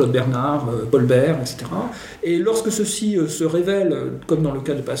Pasteur, Claude Bernard, Paul Bert, etc. Et lorsque ceux-ci se révèlent, comme dans le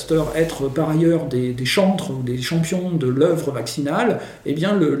cas de Pasteur, être par ailleurs des chantres ou des champions de l'œuvre vaccinale, eh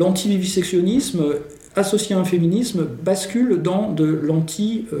bien l'antivivisectionnisme associé à un féminisme bascule dans de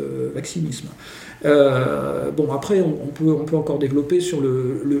l'anti-vaccinisme. Après, on peut encore développer sur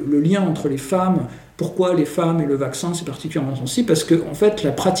le lien entre les femmes. Pourquoi les femmes et le vaccin, c'est particulièrement sensible? Parce que, en fait,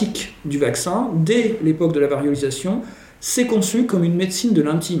 la pratique du vaccin, dès l'époque de la variolisation, c'est conçu comme une médecine de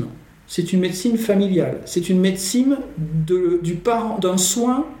l'intime. C'est une médecine familiale. C'est une médecine d'un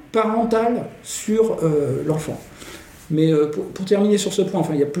soin parental sur l'enfant. Mais pour terminer sur ce point,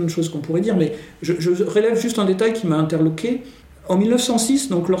 il y a plein de choses qu'on pourrait dire, mais je relève juste un détail qui m'a interloqué. En 1906,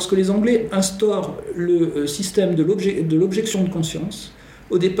 donc, lorsque les Anglais instaurent le système de l'objection de conscience,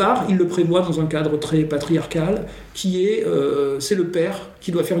 au départ, ils le prévoient dans un cadre très patriarcal, c'est le père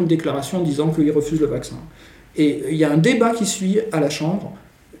qui doit faire une déclaration disant qu'il refuse le vaccin. Et il y a un débat qui suit à la Chambre,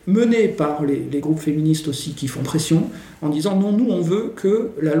 mené par les groupes féministes aussi qui font pression, en disant non, nous on veut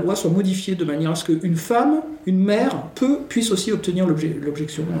que la loi soit modifiée de manière à ce qu'une femme, une mère, puisse aussi obtenir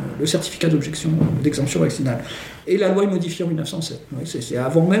le certificat d'exemption vaccinale. Et la loi est modifiée en 1907. C'est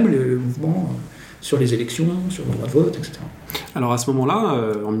avant même le mouvement sur les élections, sur le droit de vote, etc. Alors à ce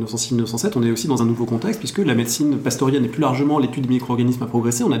moment-là, en 1906-1907, on est aussi dans un nouveau contexte, puisque la médecine pasteurienne et plus largement l'étude des micro-organismes a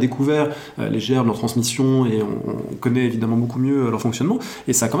progressé. On a découvert les germes, leur transmission, et on connaît évidemment beaucoup mieux leur fonctionnement.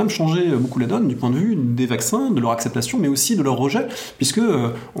 Et ça a quand même changé beaucoup la donne du point de vue des vaccins, de leur acceptation, mais aussi de leur rejet, puisque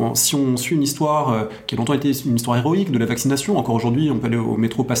si on suit une histoire qui a longtemps été une histoire héroïque de la vaccination, encore aujourd'hui, on peut aller au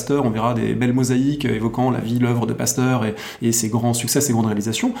métro Pasteur, on verra des belles mosaïques évoquant la vie, l'œuvre de Pasteur et ses grands succès, ses grandes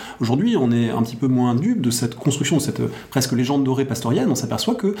réalisations. Aujourd'hui, on est un petit peu moins dupe de cette construction, de cette presque légende dorée pasteurienne. On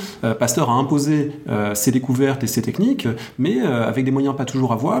s'aperçoit que Pasteur a imposé ses découvertes et ses techniques, mais avec des moyens pas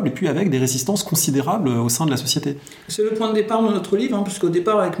toujours avouables, et puis avec des résistances considérables au sein de la société. C'est le point de départ de notre livre, puisqu'au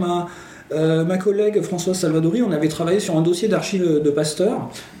départ, avec ma collègue Françoise Salvadori, on avait travaillé sur un dossier d'archives de Pasteur,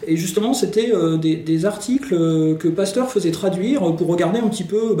 et justement c'était des articles que Pasteur faisait traduire pour regarder un petit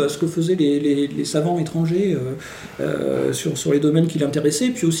peu ce que faisaient les savants étrangers sur les domaines qui l'intéressaient,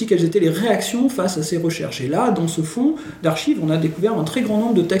 puis aussi quelles étaient les réactions face à ces recherches. Et là, dans ce fonds d'archives, on a découvert un très grand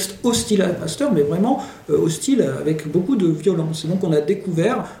nombre de textes hostiles à Pasteur, mais vraiment hostiles avec beaucoup de violence. Et donc on a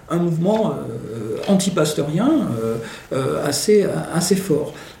découvert un mouvement anti-pasteurien assez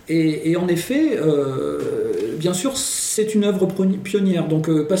fort. Et en effet, bien sûr, c'est une œuvre pionnière. Donc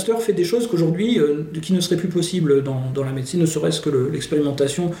Pasteur fait des choses qu'aujourd'hui, qui ne seraient plus possibles dans la médecine, ne serait-ce que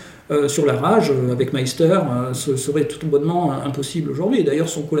l'expérimentation sur la rage avec Meister serait tout bonnement impossible aujourd'hui. Et d'ailleurs,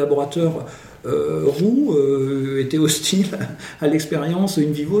 son collaborateur Roux était hostile à l'expérience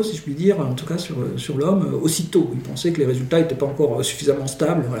in vivo, si je puis dire, en tout cas sur l'homme, aussitôt. Il pensait que les résultats n'étaient pas encore suffisamment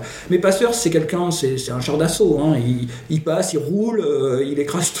stables. Voilà. Mais Pasteur, c'est un char d'assaut. Il passe, il roule, il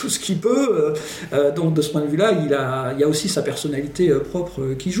écrase tout ce qu'il peut. Donc de ce point de vue-là, il y a aussi sa personnalité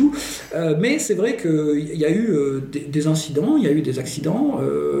propre qui joue. Mais c'est vrai qu'il y a eu des incidents, il y a eu des accidents,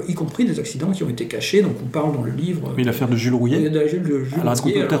 y compris des accidents qui ont été cachés. Donc on parle dans le livre... Oui, l'affaire de Jules Rouillet. Alors est-ce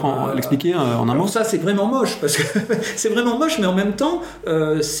qu'on peut peut-être l'expliquer en un mot? Ça, c'est vraiment moche, parce que c'est vraiment moche, mais en même temps,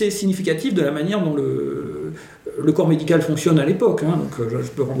 c'est significatif de la manière dont le corps médical fonctionne à l'époque. Donc, je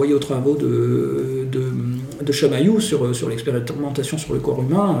peux renvoyer aux travaux de Chamaillou sur l'expérimentation sur le corps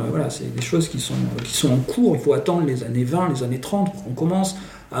humain. Voilà, c'est des choses qui sont en cours. Il faut attendre les années 20, les années 30 pour qu'on commence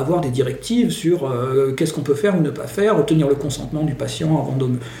à avoir des directives sur qu'est-ce qu'on peut faire ou ne pas faire, obtenir le consentement du patient avant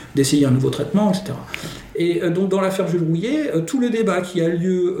d'essayer un nouveau traitement, etc. Et donc dans l'affaire Jules Rouillet, tout le débat qui a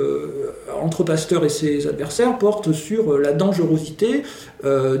lieu entre Pasteur et ses adversaires porte sur la dangerosité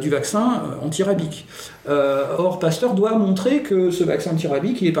du vaccin antirabique. Or, Pasteur doit montrer que ce vaccin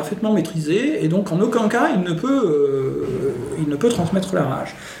antirabique il est parfaitement maîtrisé, et donc en aucun cas il ne peut transmettre la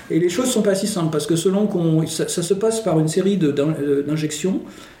rage. Et les choses ne sont pas si simples, parce que ça se passe par une série d'injections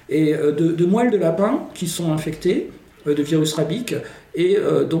et de moelles de lapin qui sont infectées de virus rabique, et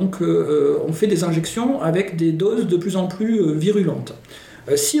donc on fait des injections avec des doses de plus en plus virulentes.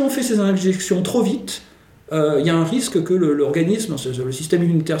 Si on fait ces injections trop vite, il y a un risque que l'organisme, le système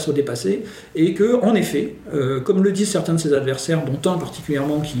immunitaire soit dépassé, et que, en effet, comme le disent certains de ses adversaires, dont un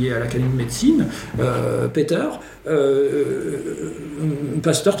particulièrement qui est à l'Académie de médecine, Peter,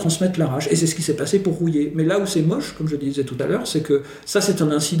 Pasteur transmette la rage. Et c'est ce qui s'est passé pour Rouillet. Mais là où c'est moche, comme je disais tout à l'heure, c'est que ça, c'est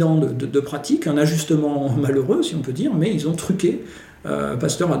un incident de pratique, un ajustement malheureux, si on peut dire, mais ils ont truqué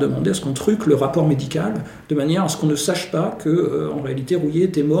Pasteur a demandé à ce qu'on truque le rapport médical de manière à ce qu'on ne sache pas que, en réalité, Rouillé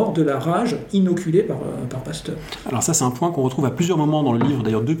était mort de la rage inoculée par Pasteur. Alors ça, c'est un point qu'on retrouve à plusieurs moments dans le livre,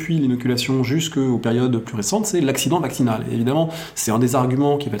 d'ailleurs depuis l'inoculation jusqu'aux périodes plus récentes, c'est l'accident vaccinal. Et évidemment, c'est un des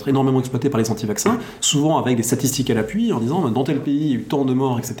arguments qui va être énormément exploité par les anti-vaccins, souvent avec des statistiques à l'appui, en disant dans tel pays il y a eu tant de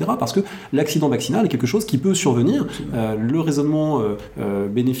morts, etc. Parce que l'accident vaccinal est quelque chose qui peut survenir. Le raisonnement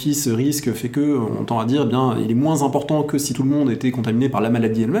bénéfice-risque fait que on tend à dire, bien, il est moins important que si tout le monde était contaminé par la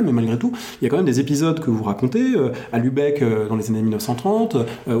maladie elle-même, mais malgré tout, il y a quand même des épisodes que vous racontez, à Lübeck dans les années 1930,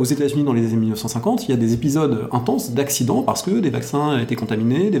 aux États-Unis dans les années 1950, il y a des épisodes intenses d'accidents parce que des vaccins étaient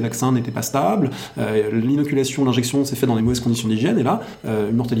contaminés, des vaccins n'étaient pas stables, l'inoculation, l'injection s'est faite dans des mauvaises conditions d'hygiène, et là,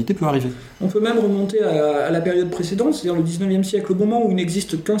 une mortalité peut arriver. On peut même remonter à la période précédente, c'est-à-dire le 19e siècle, au moment où il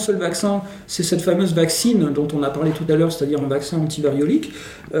n'existe qu'un seul vaccin, c'est cette fameuse vaccine dont on a parlé tout à l'heure, c'est-à-dire un vaccin antivariolique.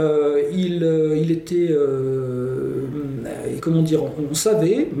 Il était, comment dire, on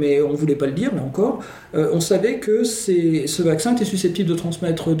savait, mais on ne voulait pas le dire, là encore, on savait que ce vaccin était susceptible de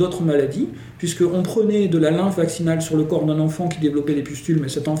transmettre d'autres maladies, puisqu'on prenait de la lymphe vaccinale sur le corps d'un enfant qui développait des pustules, mais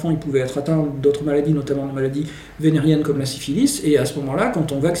cet enfant il pouvait être atteint d'autres maladies, notamment des maladies vénériennes comme la syphilis, et à ce moment-là,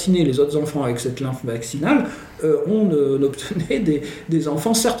 quand on vaccinait les autres enfants avec cette lymphe vaccinale, on obtenait des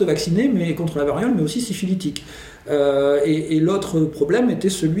enfants certes vaccinés mais contre la variole, mais aussi syphilitiques. Et l'autre problème était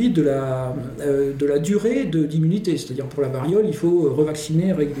celui de la durée d'immunité, c'est-à-dire pour la variole, il faut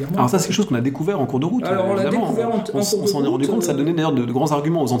revacciner régulièrement. Alors ça, c'est quelque chose qu'on a découvert en cours de route. Alors on l'a découvert en cours de route. On s'en est rendu compte, ça donnait d'ailleurs de grands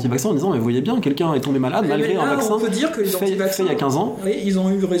arguments aux anti-vaccins en disant, mais vous voyez bien, quelqu'un est tombé malade malgré un vaccin. On peut dire que les anti-vaccins, il y a 15 ans. Oui, ils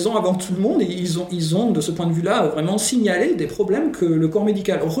ont eu raison avant tout le monde, et ils ont de ce point de vue-là vraiment signalé des problèmes que le corps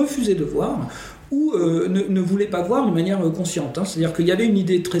médical refusait de voir, ou ne voulait pas voir de manière consciente. C'est-à-dire qu'il y avait une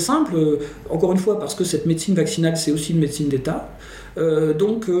idée très simple, encore une fois, parce que cette médecine vaccinale, c'est aussi une médecine d'État,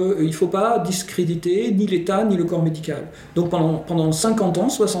 donc il ne faut pas discréditer ni l'État ni le corps médical. Donc pendant 50 ans,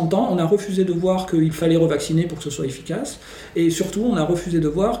 60 ans, on a refusé de voir qu'il fallait revacciner pour que ce soit efficace, et surtout on a refusé de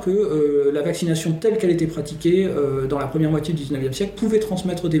voir que la vaccination telle qu'elle était pratiquée dans la première moitié du 19e siècle pouvait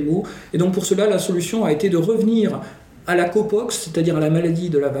transmettre des maux, et donc pour cela la solution a été de revenir à la cowpox, c'est-à-dire à la maladie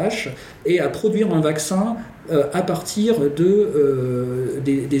de la vache, et à produire un vaccin à partir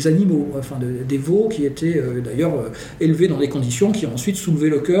des animaux, enfin des veaux qui étaient d'ailleurs élevés dans des conditions qui ont ensuite soulevé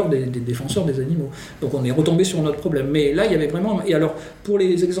le cœur des défenseurs des animaux. Donc on est retombé sur notre problème. Mais là, il y avait vraiment... Et alors, pour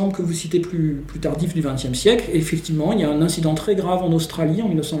les exemples que vous citez plus tardifs du XXe siècle, effectivement, il y a un incident très grave en Australie en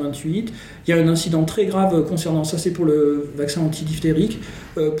 1928, il y a un incident très grave concernant, ça c'est pour le vaccin antidiphtérique,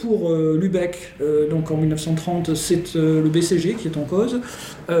 pour Lübeck, donc en 1930, c'est le BCG qui est en cause,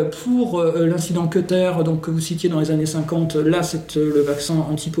 pour l'incident Cutter, donc que vous citiez dans les années 50, là c'est le vaccin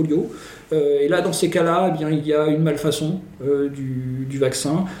anti-polio. Et là, dans ces cas-là, eh bien, il y a une malfaçon du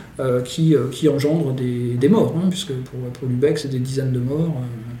vaccin qui engendre des morts, puisque pour Lübeck, c'est des dizaines de morts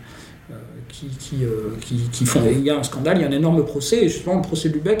qui font... Il y a un scandale, il y a un énorme procès, et justement, le procès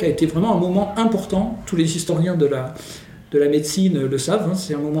de Lübeck a été vraiment un moment important. Tous les historiens de la médecine le savent,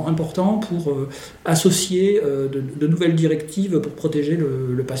 c'est un moment important pour associer de nouvelles directives pour protéger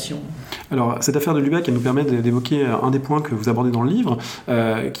le patient. Alors, cette affaire de Lübeck, elle nous permet d'évoquer un des points que vous abordez dans le livre,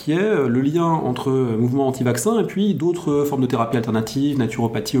 qui est le lien entre mouvement anti-vaccin et puis d'autres formes de thérapie alternatives,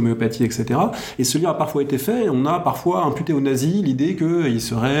 naturopathie, homéopathie, etc. Et ce lien a parfois été fait, et on a parfois imputé aux nazis l'idée qu'ils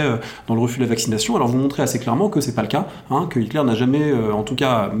seraient dans le refus de la vaccination. Alors, vous montrez assez clairement que c'est pas le cas, que Hitler n'a jamais, en tout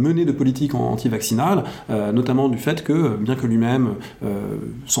cas, mené de politique anti-vaccinale, notamment du fait que, bien que lui-même,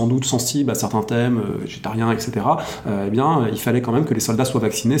 sans doute sensible à certains thèmes, végétariens, etc., eh bien, il fallait quand même que les soldats soient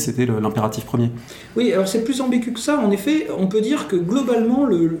vaccinés, c'était l'impératif premier. Oui, alors c'est plus ambigu que ça. En effet, on peut dire que globalement,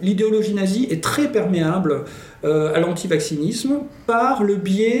 l'idéologie nazie est très perméable à l'antivaccinisme par le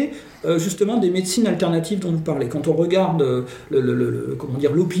biais justement des médecines alternatives dont vous parlez. Quand on regarde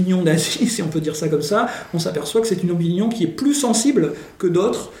l'opinion nazie, si on peut dire ça comme ça, on s'aperçoit que c'est une opinion qui est plus sensible que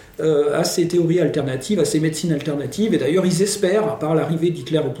d'autres à ces théories alternatives, à ces médecines alternatives, et d'ailleurs ils espèrent, par l'arrivée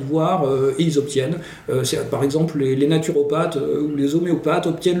d'Hitler au pouvoir, et ils obtiennent, par exemple les naturopathes ou les homéopathes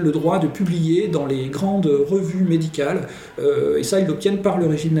obtiennent le droit de publier dans les grandes revues médicales, et ça ils l'obtiennent par le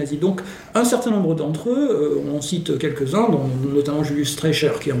régime nazi. Donc un certain nombre d'entre eux, on cite quelques-uns, dont notamment Julius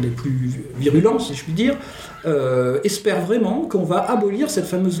Streicher, qui est un des plus virulents, si je puis dire, espère vraiment qu'on va abolir cette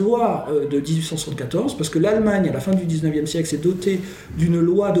fameuse loi de 1874, parce que l'Allemagne, à la fin du 19e siècle, s'est dotée d'une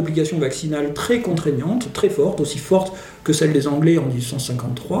loi d'obligation vaccinale très contraignante, très forte, aussi forte que celle des Anglais en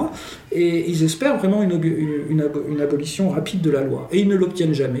 1853, et ils espèrent vraiment une abolition rapide de la loi. Et ils ne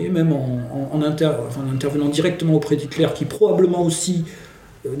l'obtiennent jamais, même en intervenant directement auprès d'Hitler, qui probablement aussi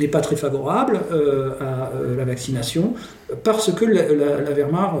n'est pas très favorable à la vaccination, parce que la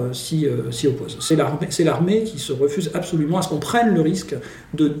Wehrmacht s'y oppose. C'est l'armée qui se refuse absolument à ce qu'on prenne le risque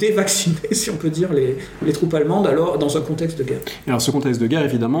de dévacciner, si on peut dire, les troupes allemandes, alors dans un contexte de guerre. Alors ce contexte de guerre,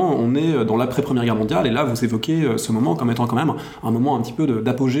 évidemment, on est dans l'après-première guerre mondiale, et là vous évoquez ce moment comme étant quand même un moment un petit peu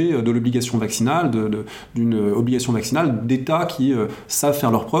d'apogée de l'obligation vaccinale, d'une obligation vaccinale d'États qui savent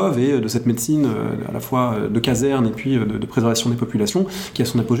faire leurs preuves, et de cette médecine à la fois de caserne et puis de préservation des populations, qui a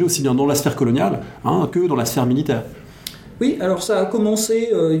son apogée aussi bien dans la sphère coloniale que dans la sphère militaire. Oui, alors ça a commencé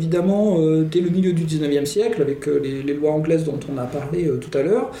évidemment dès le milieu du 19e siècle avec les lois anglaises dont on a parlé tout à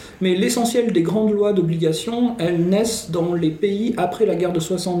l'heure, mais l'essentiel des grandes lois d'obligation, elles naissent dans les pays après la guerre de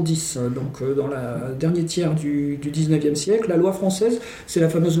 70, donc dans le dernier tiers du 19e siècle. La loi française, c'est la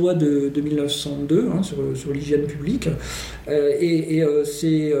fameuse loi de 1902 sur l'hygiène publique,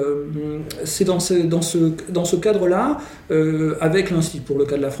 c'est dans ce cadre-là, avec l'Institut, pour le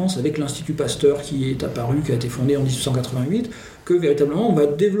cas de la France, avec l'Institut Pasteur qui est apparu, qui a été fondé en 1888, que véritablement on va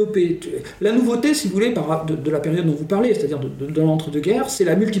développer. La nouveauté, si vous voulez, de la période dont vous parlez, c'est-à-dire de l'entre-deux-guerres, c'est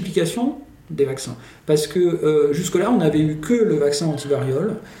la multiplication des vaccins. Parce que jusque-là, on n'avait eu que le vaccin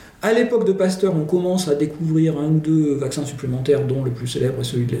antivariole. À l'époque de Pasteur, on commence à découvrir un ou deux vaccins supplémentaires, dont le plus célèbre est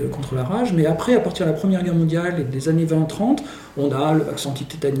celui contre la rage. Mais après, à partir de la Première Guerre mondiale et des années 20-30, on a le vaccin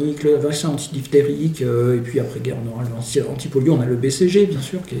antitétanique, le vaccin antidiphtérique, et puis après guerre, on aura le antipolio, on a le BCG, bien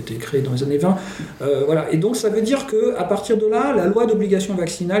sûr, qui a été créé dans les années 20. Voilà. Et donc, ça veut dire qu'à partir de là, la loi d'obligation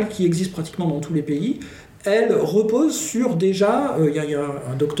vaccinale, qui existe pratiquement dans tous les pays, elle repose sur déjà, il y a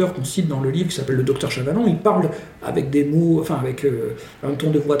un docteur qu'on cite dans le livre qui s'appelle le docteur Chavalon, il parle avec des mots, avec un ton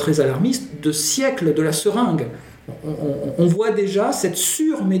de voix très alarmiste, de siècles de la seringue. On voit déjà cette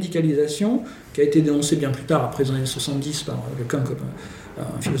surmédicalisation qui a été dénoncée bien plus tard, après les années 70, par quelqu'un comme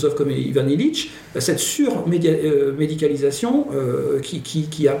un philosophe comme Ivan Illich, cette surmédicalisation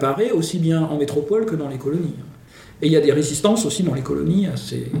qui apparaît aussi bien en métropole que dans les colonies. Et il y a des résistances aussi dans les colonies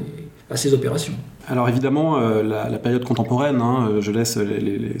à ces opérations. Alors évidemment, la période contemporaine, je laisse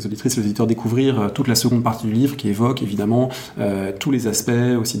les auditrices et les auditeurs découvrir toute la seconde partie du livre qui évoque évidemment tous les aspects,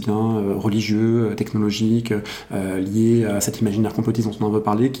 aussi bien religieux, technologiques, liés à cet imaginaire complotiste dont on en veut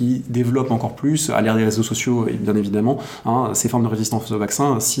parler, qui développe encore plus, à l'ère des réseaux sociaux, et bien évidemment, ces formes de résistance au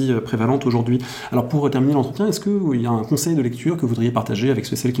vaccin si prévalentes aujourd'hui. Alors pour terminer l'entretien, est-ce qu'il y a un conseil de lecture que vous voudriez partager avec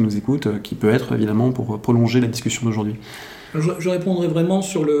ceux et celles qui nous écoutent, qui peut être évidemment pour prolonger la discussion d'aujourd'hui ? Je répondrai vraiment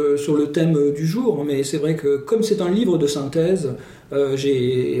sur le thème du jour, mais c'est vrai que comme c'est un livre de synthèse,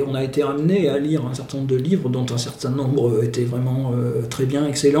 on a été amené à lire un certain nombre de livres dont un certain nombre étaient vraiment très bien,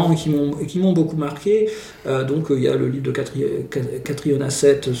 excellents, et qui m'ont beaucoup marqué. Donc il y a le livre de Catriona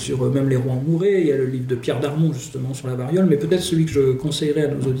Seth sur Même les rois mouraient, il y a le livre de Pierre Darmon justement sur la variole, mais peut-être celui que je conseillerais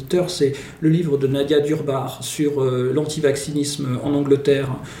à nos auditeurs, c'est le livre de Nadia Durbar sur l'antivaccinisme en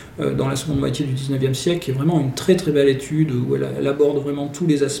Angleterre dans la seconde moitié du 19e siècle, qui est vraiment une très très belle étude où elle aborde vraiment tous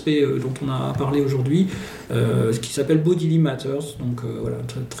les aspects dont on a parlé aujourd'hui, qui s'appelle Bodily Matters. Donc voilà,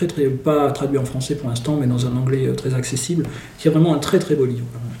 très, très, pas traduit en français pour l'instant, mais dans un anglais très accessible, qui est vraiment un très très beau livre.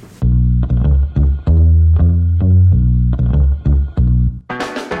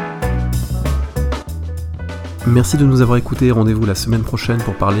 Merci de nous avoir écoutés. Rendez-vous la semaine prochaine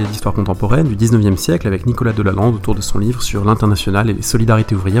pour parler d'histoire contemporaine du 19e siècle avec Nicolas Delalande autour de son livre sur l'international et les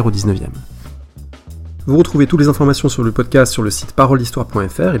solidarités ouvrières au 19e. Vous retrouvez toutes les informations sur le podcast sur le site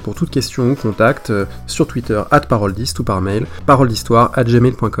paroledhistoire.fr et pour toute question ou contact sur Twitter @paroledhist ou par mail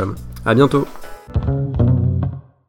paroledhistoire@gmail.com. À bientôt.